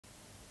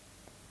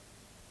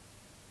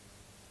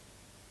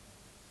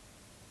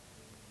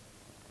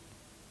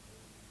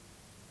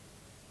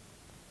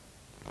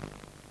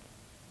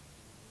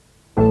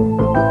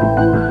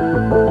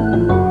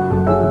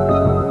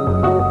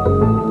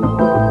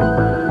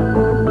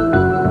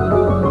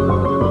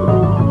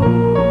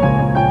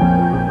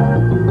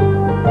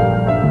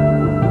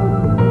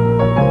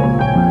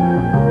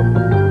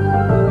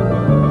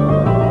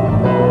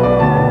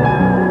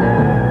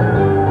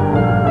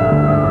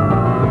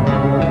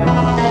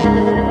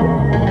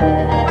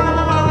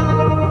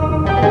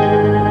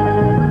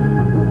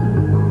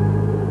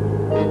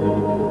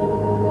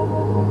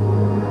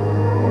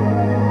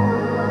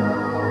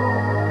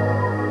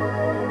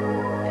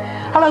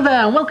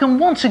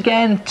once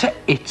again to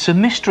It's a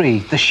Mystery,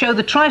 the show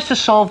that tries to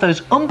solve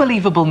those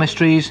unbelievable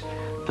mysteries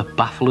that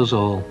baffle us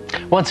all.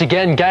 Once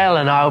again, Gail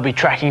and I will be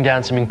tracking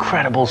down some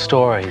incredible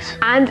stories.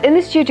 And in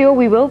the studio,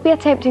 we will be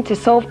attempting to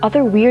solve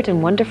other weird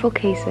and wonderful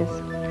cases.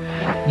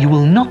 You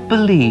will not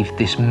believe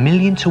this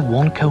 1,000,000 to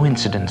 1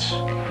 coincidence.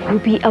 You'll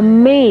be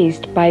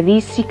amazed by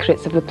these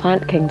secrets of the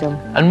plant kingdom.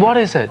 And what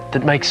is it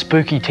that makes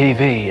spooky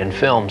TV and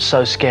films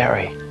so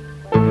scary?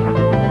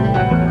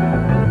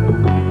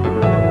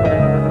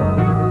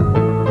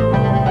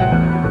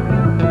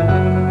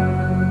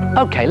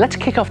 Okay, let's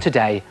kick off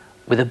today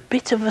with a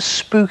bit of a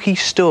spooky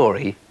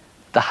story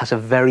that has a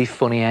very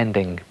funny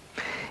ending.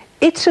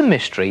 It's a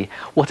mystery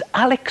what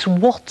Alex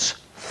Watts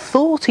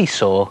thought he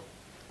saw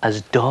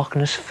as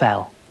darkness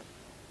fell.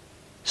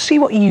 See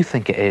what you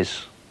think it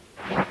is.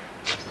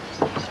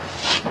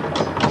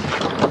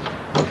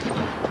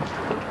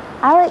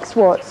 Alex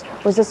Watts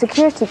was a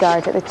security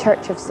guard at the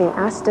Church of St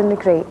Aston the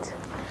Great.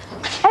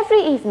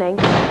 Every evening,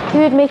 he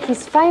would make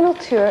his final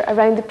tour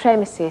around the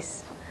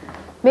premises,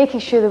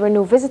 making sure there were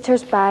no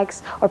visitors'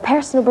 bags or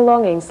personal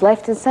belongings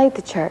left inside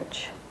the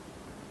church.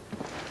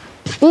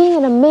 Being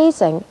an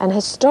amazing and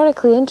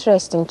historically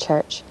interesting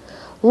church,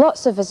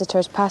 lots of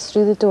visitors passed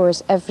through the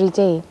doors every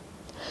day.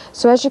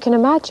 So as you can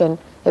imagine,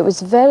 it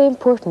was very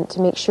important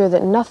to make sure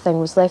that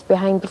nothing was left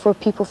behind before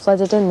people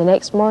flooded in the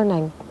next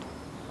morning.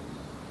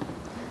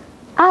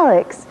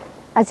 Alex,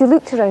 as he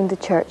looked around the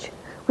church,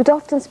 would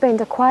often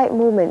spend a quiet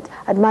moment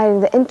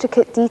admiring the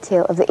intricate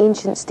detail of the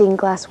ancient stained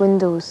glass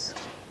windows.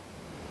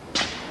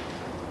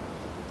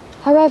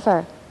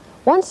 However,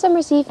 one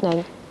summer's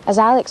evening, as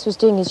Alex was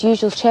doing his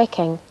usual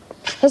checking,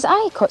 his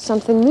eye caught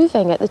something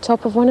moving at the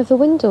top of one of the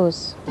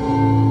windows.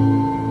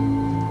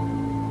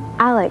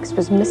 Alex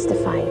was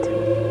mystified.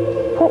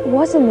 What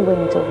was in the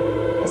window?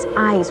 His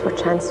eyes were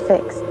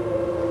transfixed.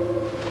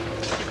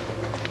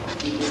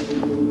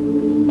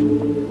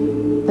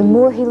 The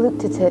more he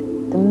looked at it,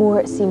 the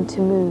more it seemed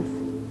to move.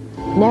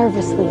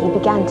 Nervously, he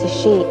began to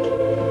shake,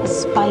 his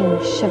spine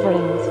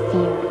shivering with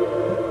fear.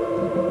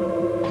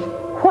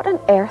 What on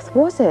earth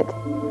was it?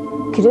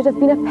 Could it have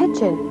been a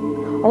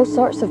pigeon? All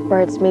sorts of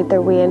birds made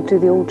their way in through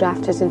the old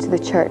rafters into the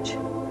church.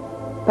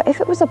 But if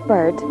it was a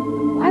bird,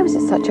 why was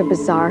it such a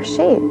bizarre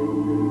shape?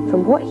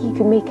 From what he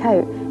could make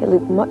out, it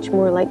looked much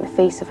more like the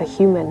face of a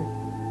human.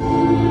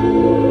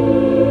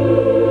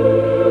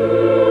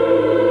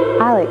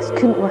 Alex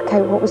couldn't work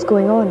out what was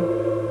going on.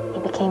 He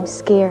became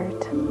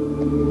scared.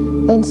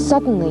 Then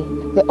suddenly,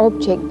 the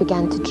object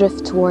began to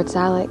drift towards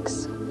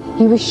Alex.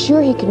 He was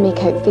sure he could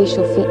make out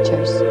facial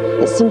features.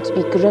 It seemed to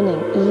be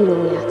grinning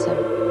eerily at him.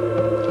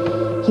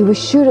 He was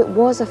sure it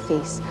was a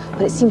face,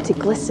 but it seemed to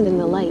glisten in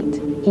the light.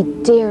 He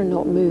dare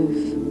not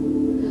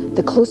move.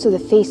 The closer the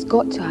face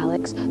got to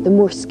Alex, the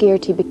more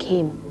scared he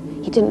became.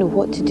 He didn't know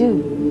what to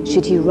do.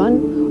 Should he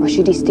run, or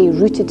should he stay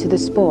rooted to the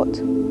spot?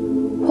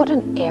 What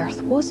on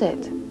earth was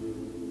it?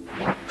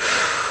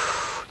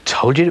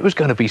 Told you it was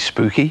going to be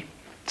spooky.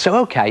 So,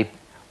 okay,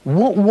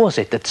 what was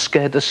it that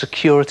scared the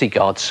security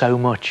guard so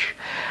much?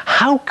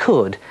 How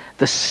could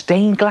the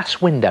stained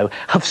glass window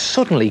have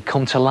suddenly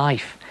come to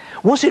life?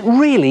 Was it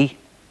really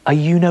a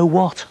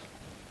you-know-what?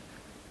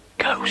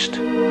 Ghost?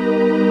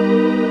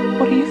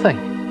 What do you think?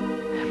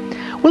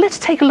 Well, let's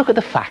take a look at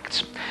the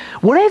facts.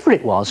 Wherever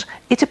it was,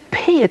 it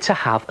appeared to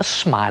have a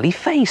smiley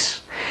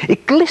face.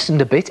 It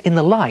glistened a bit in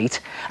the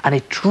light and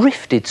it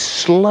drifted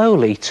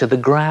slowly to the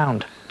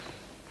ground.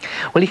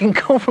 Well, you can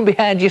come from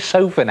behind your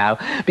sofa now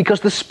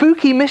because the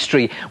spooky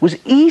mystery was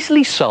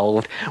easily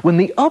solved when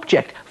the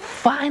object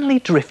finally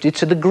drifted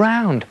to the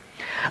ground.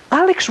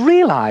 Alex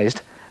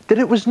realised that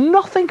it was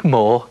nothing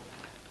more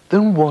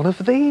than one of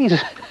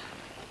these.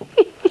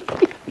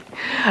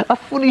 A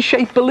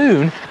funny-shaped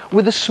balloon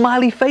with a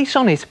smiley face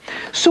on it.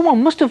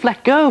 Someone must have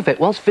let go of it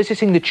whilst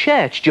visiting the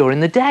church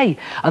during the day,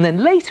 and then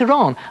later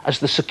on, as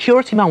the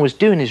security man was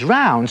doing his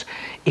rounds,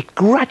 it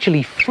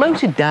gradually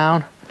floated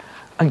down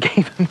and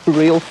gave him a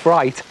real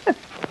fright.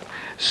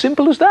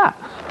 Simple as that.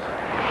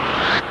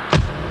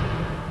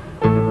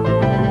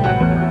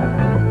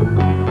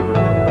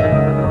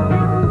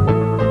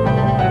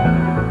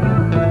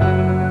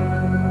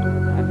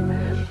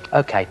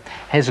 Okay,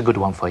 here's a good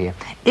one for you.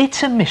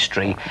 It's a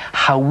mystery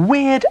how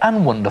weird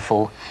and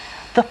wonderful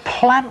the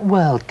plant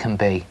world can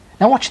be.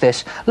 Now watch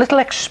this, little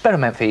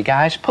experiment for you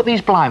guys. Put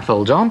these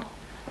blindfolds on.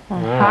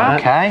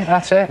 Okay,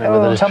 that's it.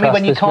 Tell me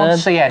when you can't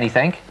see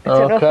anything. I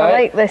don't know if I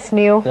like this,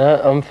 Neil.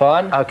 No, I'm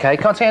fine. Okay,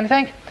 can't see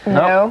anything?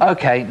 No.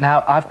 Okay,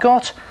 now I've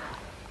got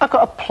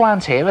a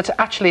plant here.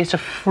 It's a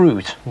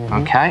fruit,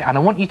 okay? And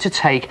I want you to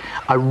take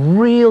a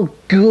real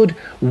good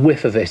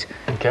whiff of it.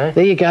 Okay.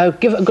 There you go.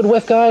 Give it a good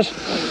whiff, guys.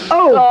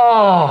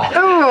 Oh!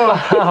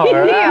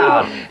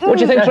 What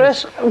do you think,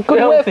 Tris?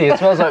 Good whiff. It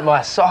smells like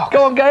my sock.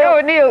 Go on, Gail.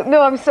 Oh, Neil,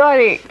 no, I'm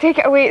sorry. Take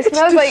it away. It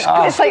smells like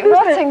it's like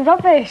rotting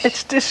rubbish.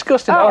 It's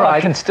disgusting. Oh, All right.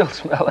 I can still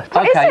smell it.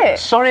 What is it?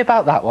 Sorry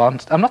about that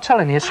one. I'm not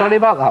telling you. Sorry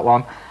about that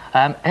one.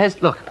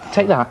 Look,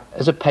 take that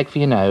as a peg for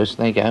your nose.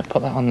 There you go.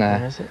 Put that on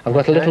there. I've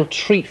got a little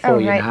treat for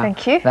you right, now.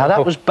 thank you. Now,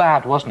 that was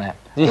bad, wasn't it?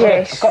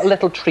 Yes. I've got a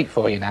little treat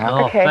for you now.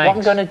 Oh, Okay. What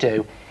I'm going to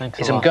do Thanks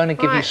is a I'm lot. going to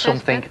give you Right,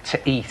 something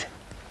Tristan. to eat.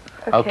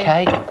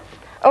 Okay?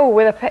 Oh,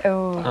 with a pit.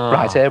 Oh.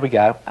 Right, here we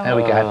go. There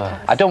we go.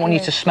 I don't want you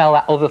to smell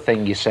that other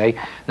thing, you see.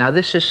 Now,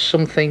 this is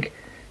something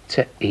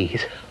to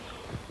eat.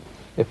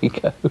 Here we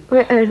go.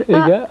 Here you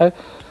go.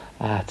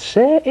 That's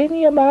it, in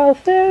your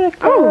mouth. There it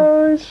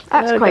goes.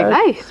 That's There it quite goes.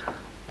 nice.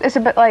 It's a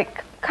bit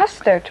like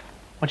custard.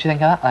 What do you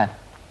think of that, then?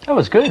 That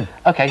was good.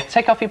 Okay,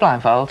 take off your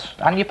blindfolds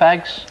and your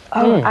pegs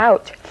Oh,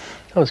 out.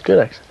 That was good,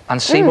 actually.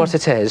 and see what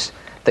it is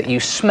that you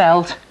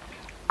smelled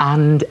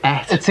and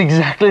ate. It's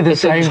exactly the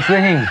same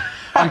thing.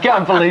 I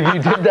can't believe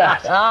you did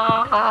that.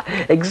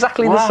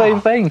 Exactly the Wow. same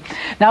thing.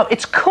 Now,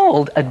 it's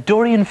called a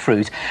durian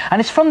fruit, and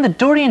it's from the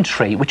durian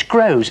tree, which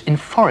grows in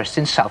forests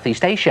in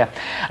Southeast Asia.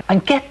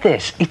 And get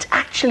this, it's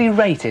actually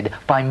rated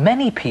by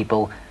many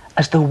people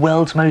as the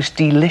world's most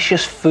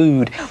delicious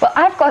food. Well,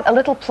 I've got a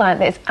little plant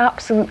that is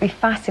absolutely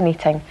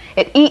fascinating.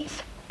 It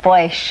eats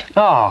flesh.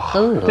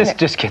 Oh, this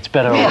just gets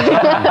better all the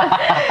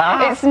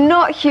time. It's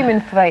not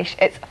human flesh,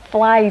 it's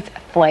flies'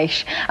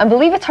 flesh. And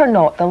believe it or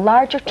not, the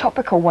larger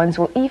tropical ones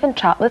will even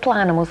trap little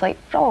animals like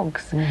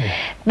frogs.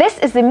 This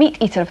is the meat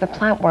eater of the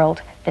plant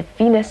world, the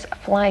Venus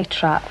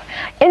flytrap.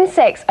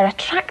 Insects are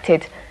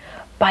attracted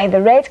by the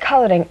red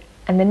colouring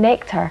and the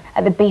nectar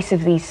at the base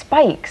of these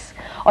spikes.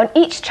 On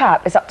each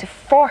trap is up to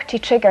 40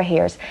 trigger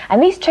hairs,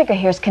 and these trigger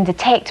hairs can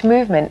detect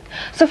movement.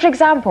 So for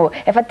example,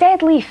 if a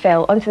dead leaf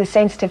fell onto the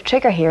sensitive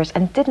trigger hairs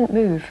and didn't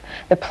move,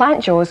 the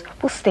plant jaws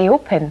will stay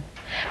open.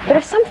 But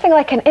if something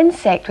like an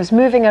insect was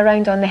moving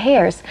around on the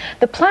hairs,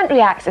 the plant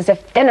reacts as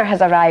if dinner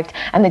has arrived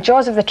and the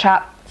jaws of the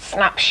trap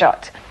snap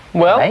shut.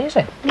 Well,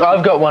 Amazing.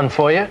 I've got one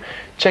for you.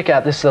 Check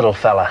out this little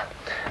fella.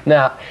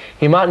 Now,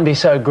 he mightn't be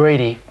so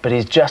greedy, but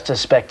he's just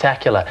as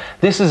spectacular.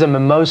 This is a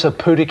Mimosa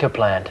pudica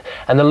plant,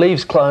 and the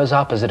leaves close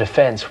up as a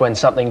defense when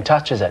something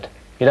touches it.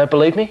 You don't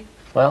believe me?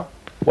 Well,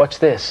 watch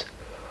this.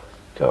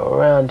 Go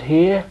around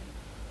here,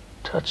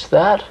 touch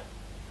that,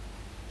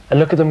 and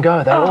look at them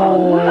go. They're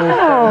all open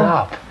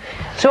up.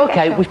 So,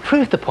 okay, we've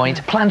proved the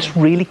point. Plants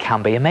really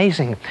can be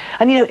amazing.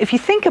 And, you know, if you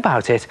think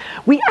about it,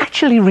 we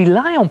actually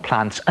rely on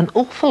plants an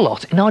awful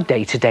lot in our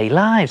day-to-day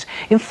lives.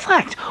 In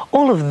fact,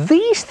 all of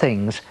these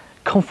things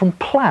come from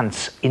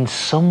plants in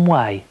some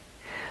way.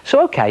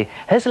 So, okay,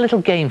 here's a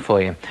little game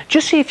for you.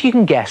 Just see if you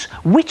can guess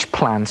which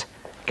plant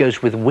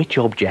goes with which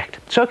object.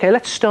 So, okay,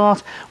 let's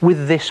start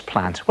with this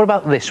plant. What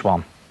about this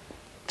one?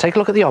 Take a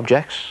look at the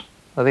objects.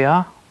 There they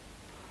are.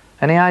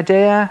 Any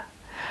idea?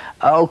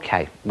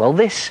 Okay, well,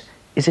 this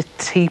is a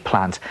tea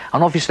plant,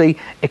 and obviously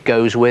it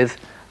goes with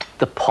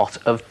the pot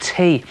of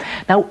tea.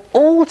 Now,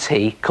 all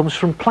tea comes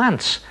from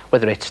plants,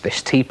 whether it's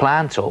this tea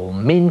plant or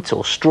mint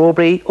or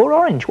strawberry or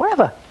orange,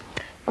 whatever.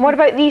 And what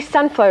about these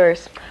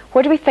sunflowers?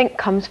 What do we think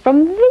comes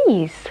from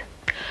these?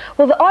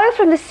 Well, the oil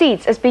from the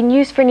seeds has been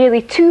used for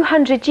nearly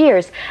 200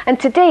 years, and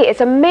today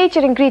it's a major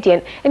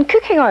ingredient in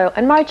cooking oil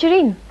and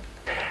margarine.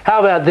 How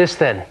about this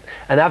then?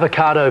 An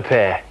avocado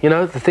pear. You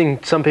know, the thing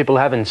some people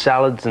have in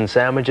salads and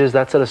sandwiches,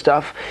 that sort of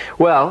stuff.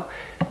 Well,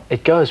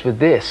 it goes with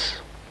this.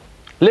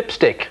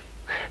 Lipstick.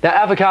 Now,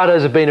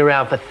 avocados have been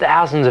around for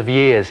thousands of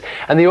years,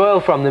 and the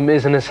oil from them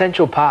is an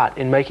essential part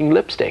in making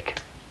lipstick.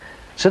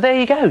 So there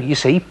you go. You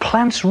see,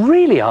 plants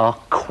really are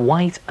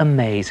quite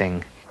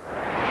amazing.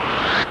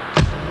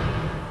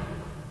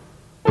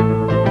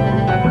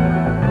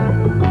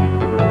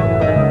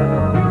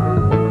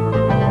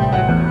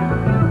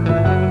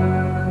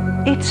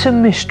 It's a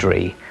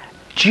mystery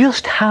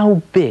just how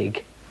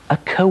big a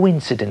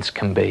coincidence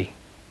can be.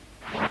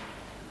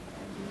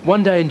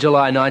 One day in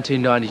July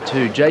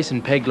 1992,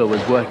 Jason Pegler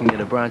was working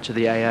at a branch of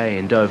the AA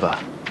in Dover.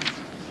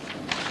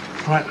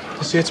 Right,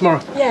 I'll see you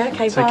tomorrow. Yeah,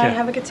 okay, Take bye. care.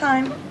 Have a good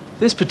time.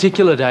 This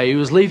particular day, he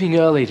was leaving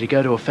early to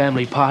go to a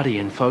family party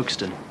in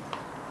Folkestone.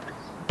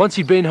 Once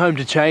he'd been home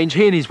to change,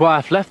 he and his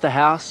wife left the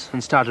house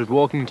and started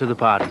walking to the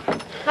party.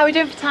 How are we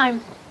doing for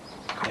time?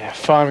 Yeah,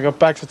 fine, we got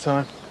back to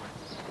time.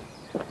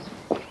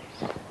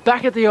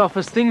 Back at the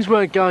office, things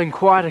weren't going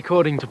quite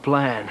according to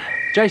plan.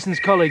 Jason's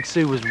colleague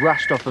Sue was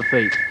rushed off her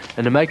feet,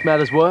 and to make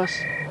matters worse,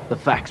 the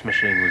fax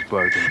machine was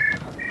broken.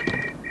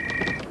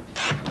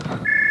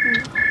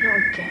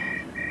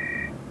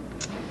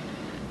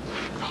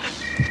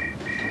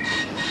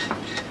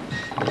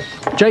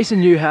 Jason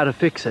knew how to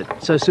fix it,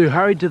 so Sue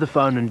hurried to the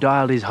phone and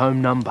dialed his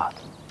home number.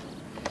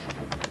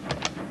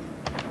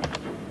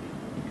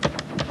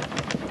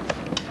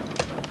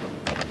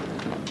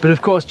 But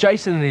of course,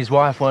 Jason and his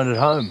wife weren't at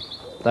home.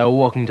 They were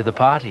walking to the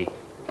party.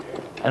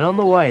 And on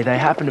the way, they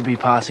happened to be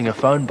passing a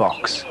phone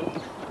box.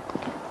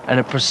 And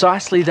at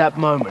precisely that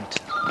moment...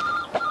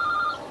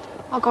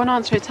 I'll go and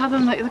answer it. Tell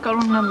them that they've got a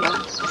wrong number.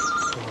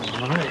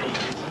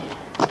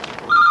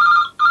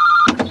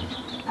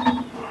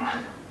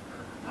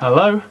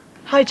 Hello?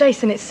 Hi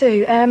Jason, it's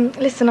Sue.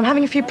 Listen, I'm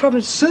having a few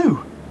problems.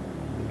 Sue!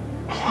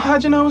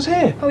 How'd you know I was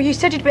here? Oh, you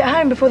said you'd be at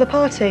home before the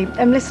party.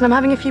 Listen, I'm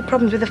having a few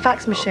problems with the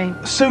fax machine.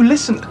 Sue,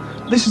 listen,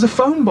 this is a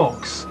phone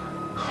box.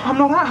 I'm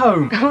not at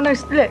home. Oh no,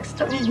 look,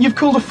 stop. You've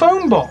called a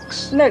phone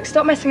box. Look,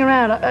 stop messing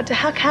around.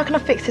 How can I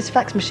fix this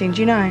fax machine,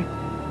 do you know?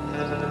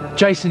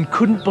 Jason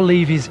couldn't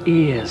believe his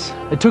ears.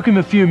 It took him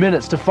a few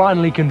minutes to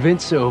finally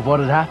convince Sue of what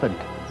had happened.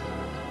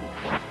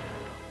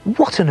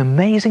 What an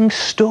amazing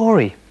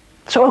story.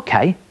 So,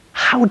 okay,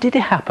 how did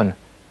it happen?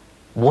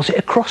 Was it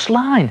a cross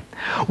line?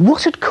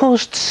 What had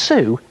caused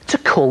Sue to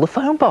call the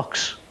phone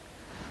box?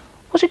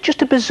 Was it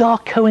just a bizarre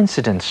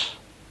coincidence?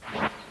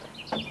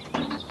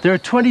 There are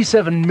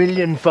 27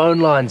 million phone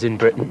lines in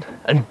Britain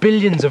and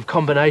billions of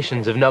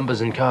combinations of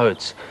numbers and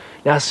codes.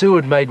 Now, Sue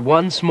had made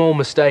one small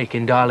mistake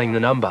in dialing the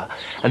number,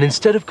 and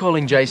instead of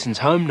calling Jason's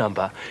home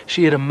number,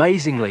 she had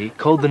amazingly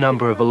called the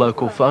number of a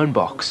local phone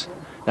box.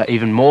 Now,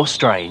 even more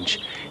strange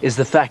is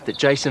the fact that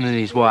Jason and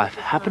his wife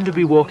happened to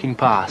be walking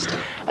past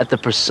at the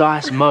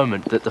precise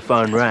moment that the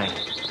phone rang.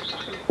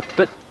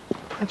 But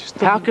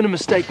how can a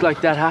mistake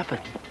like that happen?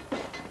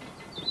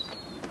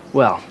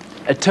 Well,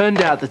 it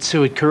turned out that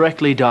Sue had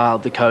correctly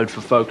dialed the code for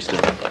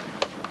Folkestone,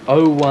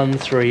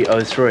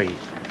 01303.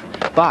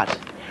 But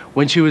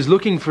when she was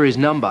looking for his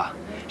number,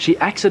 she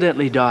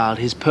accidentally dialed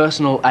his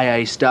personal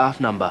AA staff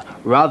number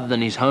rather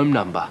than his home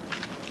number.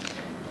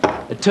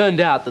 It turned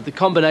out that the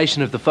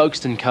combination of the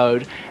Folkestone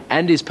code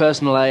and his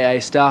personal AA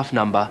staff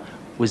number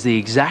was the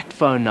exact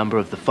phone number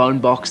of the phone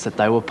box that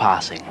they were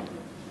passing.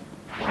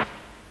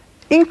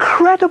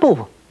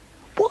 Incredible!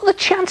 What are the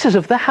chances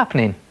of that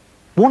happening?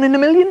 1 in a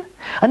million?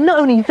 And not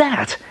only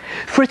that,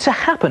 for it to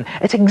happen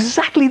at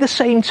exactly the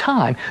same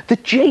time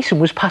that Jason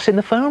was passing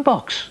the phone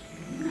box.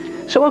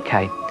 So,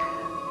 okay,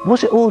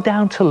 was it all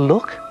down to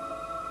luck?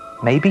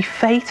 Maybe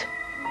fate?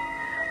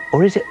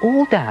 Or is it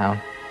all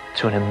down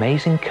to an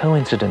amazing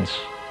coincidence?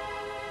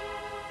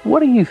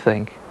 What do you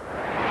think?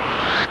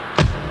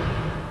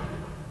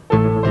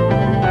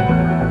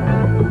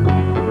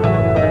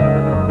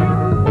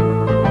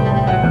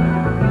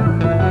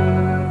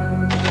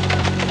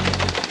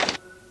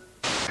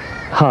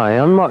 Hi,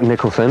 I'm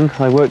Nicholson.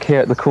 I work here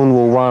at the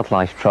Cornwall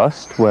Wildlife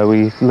Trust, where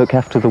we look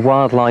after the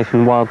wildlife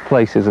and wild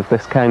places of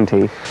this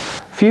county.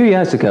 A few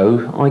years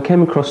ago, I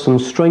came across some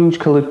strange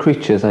coloured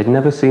creatures I'd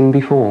never seen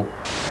before.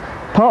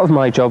 Part of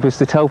my job is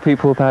to tell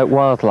people about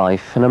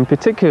wildlife, and I'm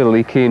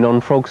particularly keen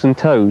on frogs and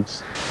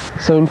toads.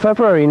 So in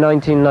February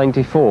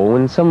 1994,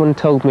 when someone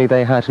told me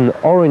they had an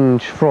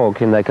orange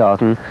frog in their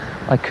garden,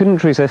 I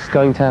couldn't resist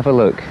going to have a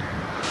look.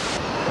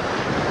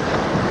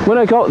 When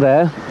I got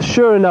there,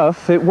 sure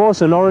enough, it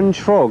was an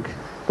orange frog,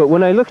 but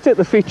when I looked at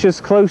the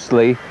features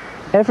closely,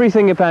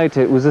 everything about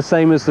it was the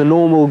same as the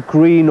normal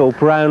green or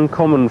brown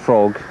common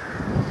frog.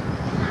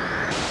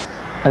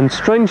 And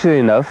strangely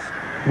enough,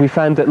 we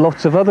found that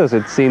lots of others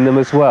had seen them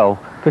as well,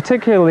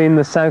 particularly in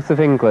the south of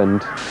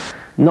England.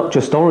 Not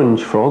just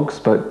orange frogs,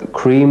 but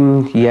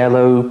cream,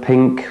 yellow,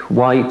 pink,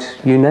 white,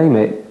 you name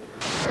it.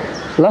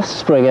 Last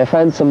spring I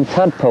found some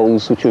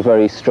tadpoles which were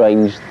very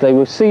strange. They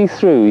were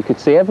see-through, you could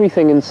see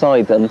everything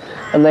inside them,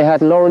 and they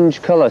had an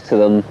orange colour to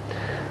them.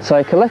 So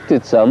I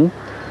collected some,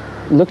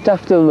 looked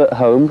after them at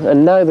home,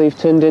 and now they've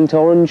turned into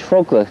orange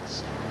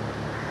froglets.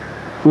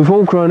 We've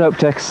all grown up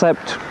to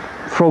accept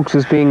frogs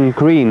as being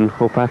green,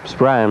 or perhaps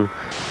brown,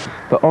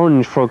 but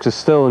orange frogs are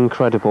still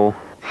incredible.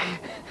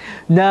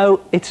 No,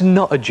 it's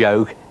not a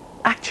joke.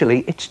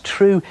 Actually, it's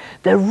true.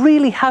 There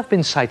really have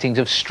been sightings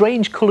of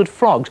strange coloured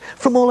frogs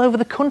from all over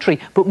the country,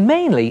 but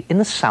mainly in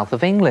the south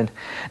of England.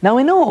 Now,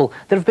 in all,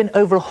 there have been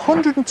over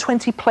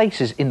 120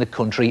 places in the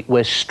country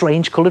where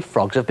strange coloured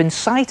frogs have been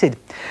sighted.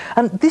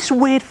 And this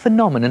weird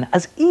phenomenon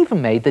has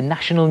even made the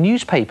national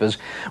newspapers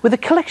with a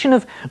collection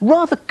of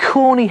rather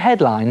corny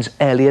headlines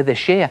earlier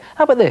this year.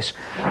 How about this?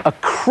 A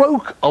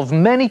croak of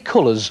many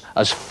colours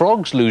as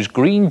frogs lose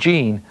green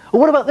gene. Or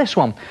what about this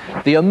one?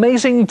 The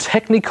amazing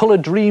Technicolor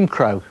dream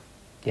croak.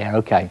 Yeah,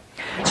 okay.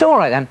 So, all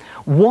right then,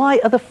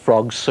 why are the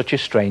frogs such a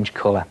strange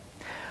colour?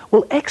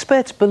 Well,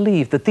 experts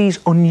believe that these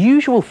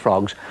unusual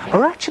frogs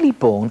are actually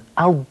born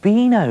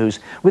albinos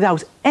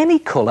without any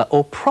colour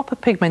or proper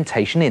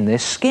pigmentation in their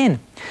skin.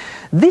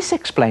 This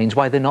explains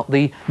why they're not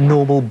the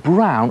normal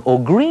brown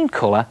or green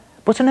colour,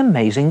 but an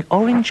amazing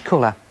orange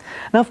colour.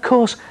 Now, of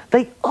course,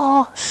 they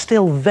are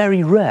still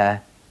very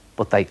rare,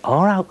 but they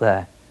are out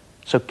there.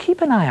 So keep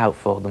an eye out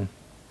for them.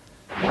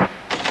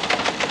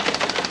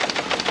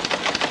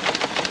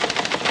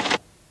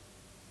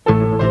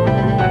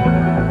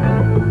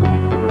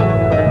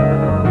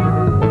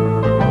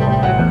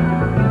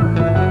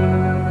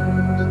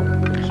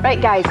 Right,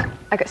 guys,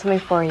 I got something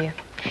for you.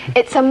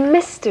 It's a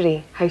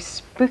mystery how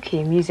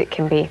spooky music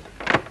can be.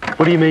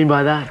 What do you mean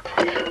by that?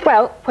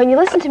 Well, when you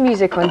listen to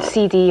music on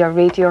CD or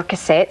radio or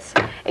cassettes,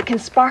 it can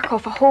spark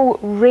off a whole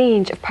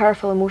range of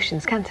powerful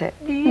emotions, can't it?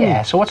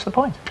 Yeah, so what's the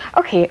point?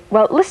 Okay,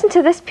 well, listen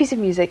to this piece of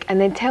music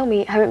and then tell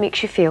me how it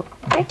makes you feel.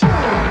 Okay?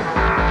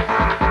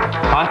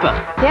 Hyper.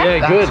 Yeah?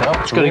 Yeah, good.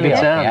 It's got a good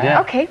sound,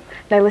 yeah. Okay,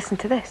 now listen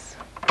to this.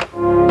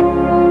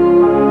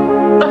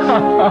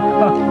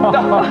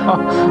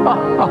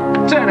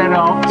 Turn it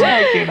off,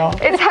 take it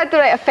off. It's had the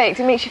right effect.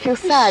 It makes you feel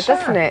sad,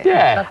 doesn't it?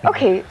 Yeah.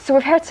 Okay, so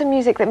we've heard some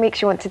music that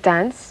makes you want to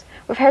dance.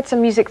 We've heard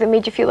some music that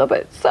made you feel a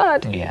bit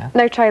sad. Yeah.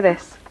 Now try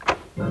this.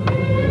 Wow.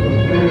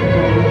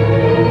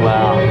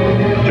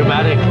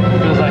 Dramatic.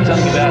 Feels like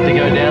something's about to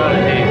go down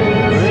in here.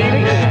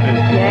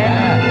 Yeah.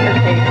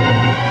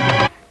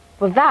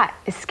 Well, that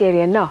is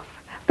scary enough.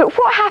 But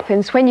what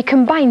happens when you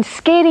combine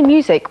scary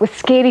music with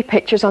scary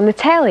pictures on the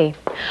telly?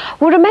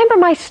 Well, remember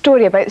my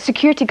story about the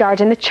security guard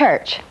in the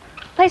church?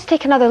 Let's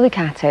take another look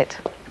at it.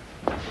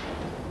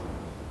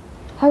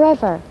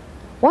 However,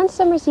 one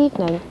summer's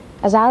evening,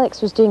 as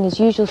Alex was doing his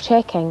usual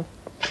checking,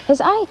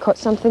 his eye caught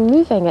something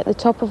moving at the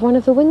top of one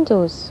of the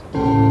windows.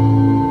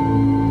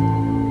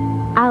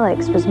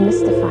 Alex was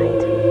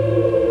mystified.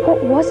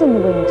 What was in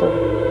the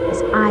window?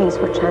 His eyes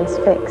were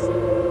transfixed.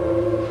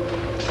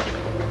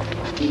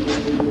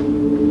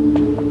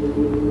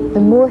 The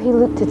more he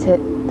looked at it,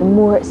 the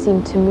more it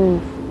seemed to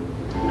move.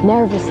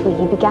 Nervously,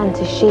 he began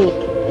to shake,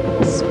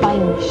 his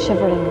spine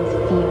shivering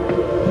with fear.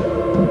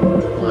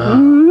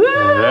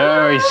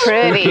 Very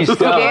Pretty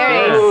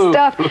scary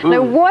stuff.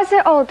 Now, was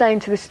it all down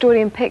to the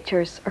story and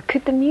pictures, or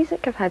could the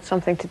music have had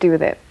something to do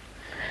with it?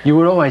 You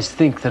would always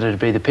think that it'd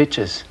be the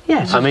pictures.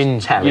 Yes, I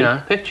mean, telly, you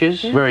know,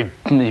 pictures. Very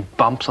many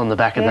bumps on the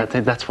back of that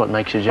thing. That's what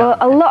makes you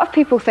jump. Well, a lot of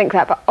people think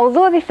that, but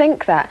although they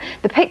think that,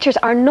 the pictures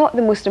are not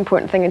the most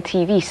important thing in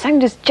TV.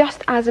 Sound is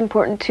just as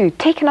important too.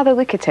 Take another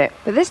look at it,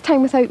 but this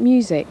time without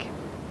music.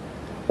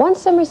 One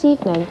summer's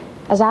evening,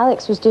 as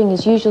Alex was doing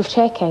his usual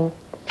checking,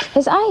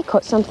 his eye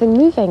caught something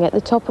moving at the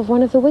top of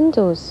one of the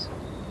windows.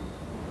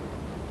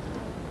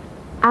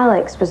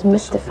 Alex was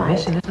mystified.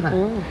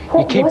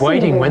 You keep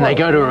waiting when they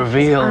go to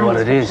reveal what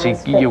it is.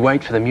 You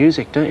wait for the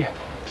music, don't you?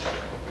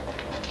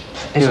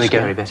 It's a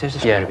scary bit, it's a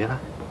scary bit.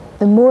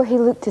 The more he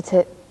looked at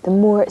it, the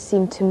more it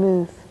seemed to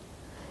move.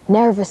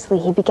 Nervously,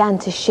 he began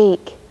to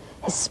shake,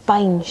 his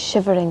spine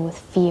shivering with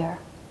fear.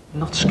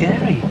 Not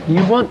scary.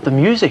 You want the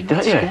music,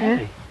 don't you?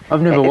 Yeah.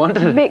 I've never wanted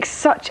it. It makes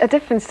such a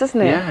difference,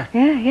 doesn't it? Yeah.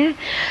 Yeah, yeah.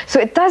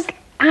 So it does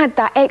add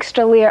that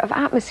extra layer of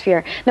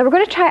atmosphere. Now we're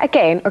going to try it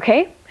again,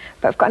 okay?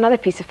 But I've got another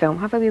piece of film.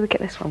 Have a wee look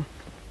at this one.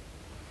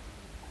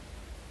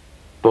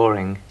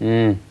 Boring.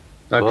 Okay.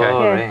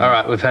 Boring. All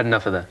right, we've had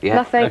enough of that. Yeah.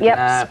 Nothing. Okay.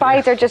 Yep.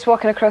 Spider just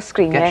walking across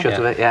screen. Get shut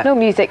of it, yeah. No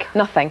music.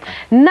 Nothing.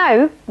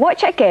 Now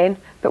watch it again,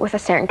 but with a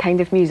certain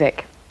kind of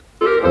music.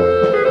 That's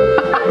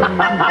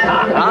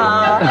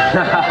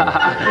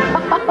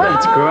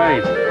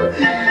great.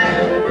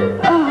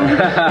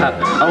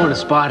 I want a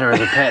spider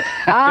as a pet.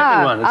 Get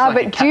me one. It's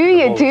like But do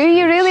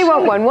you really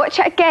want one? Watch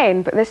it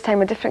again, but this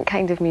time a different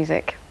kind of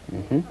music.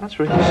 That's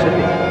really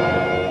silly.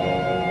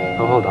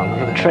 Oh, hold on, look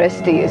at that.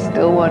 Tristan, you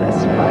still want a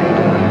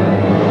spider.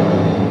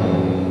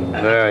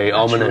 Very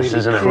ominous, really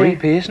isn't it?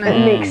 creepy, isn't it?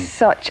 It makes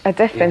such a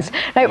difference.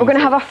 Now we're going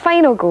to have a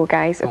final go,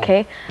 guys.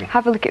 Okay?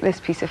 Have a look at this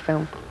piece of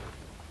film.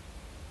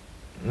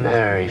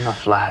 Very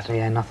flat.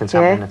 Yeah, nothing's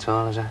happening at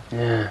all, is it?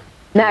 Yeah.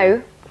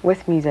 Now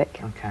with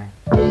music. Okay.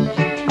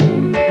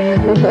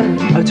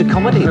 Oh, it's a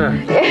comedy. You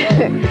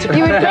would think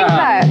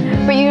that,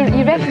 but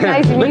you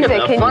recognise the music.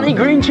 Look at the funny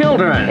green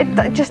children.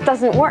 It just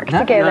doesn't work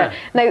together.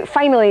 Now,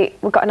 finally,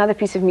 we've got another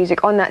piece of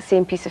music on that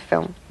same piece of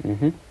film.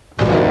 Oh,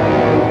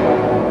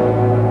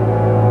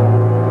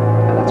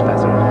 that's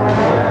better.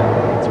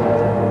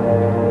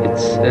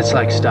 It's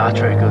like Star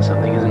Trek or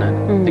something, isn't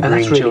it? The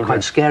That's really children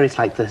quite scary. It's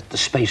like the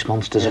space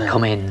monsters are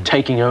coming.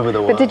 taking over the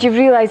world. But did you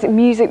realise that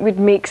music would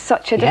make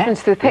such a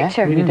difference to the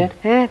picture? Yeah, really did.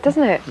 Yeah,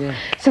 doesn't it? Yeah.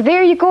 So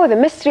there you go, the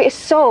mystery is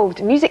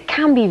solved. Music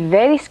can be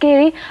very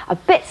scary, a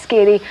bit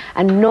scary,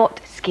 and not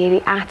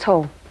scary at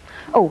all.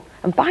 Oh,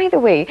 and by the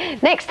way,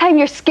 next time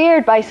you're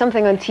scared by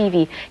something on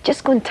TV,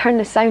 just go and turn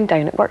the sound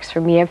down. It works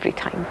for me every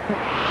time.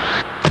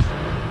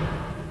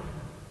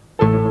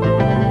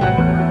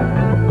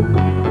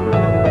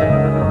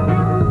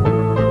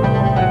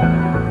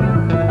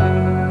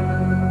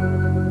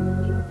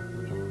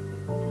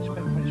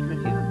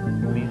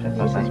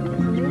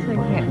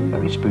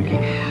 Very spooky.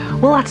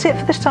 Well, that's it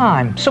for this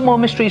time. Some more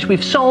mysteries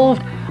we've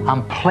solved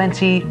and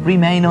plenty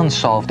remain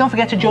unsolved. Don't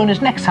forget to join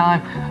us next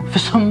time for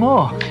some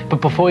more.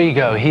 But before you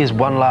go, here's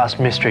one last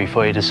mystery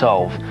for you to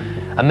solve.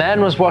 A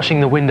man was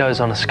washing the windows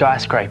on a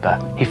skyscraper.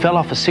 He fell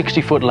off a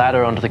 60-foot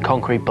ladder onto the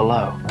concrete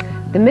below.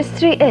 The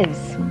mystery is,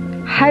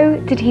 how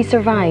did he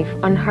survive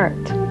unhurt?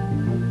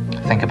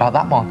 Think about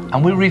that one,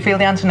 and we'll reveal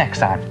the answer next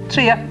time.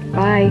 See ya.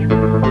 Bye.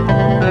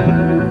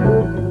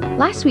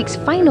 Last week's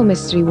final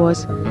mystery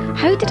was,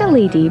 how did a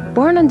lady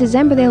born on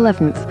December the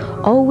 11th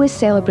always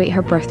celebrate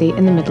her birthday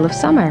in the middle of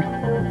summer?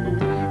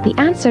 The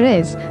answer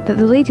is that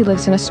the lady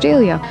lives in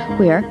Australia,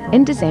 where,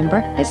 in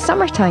December, it's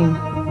summertime.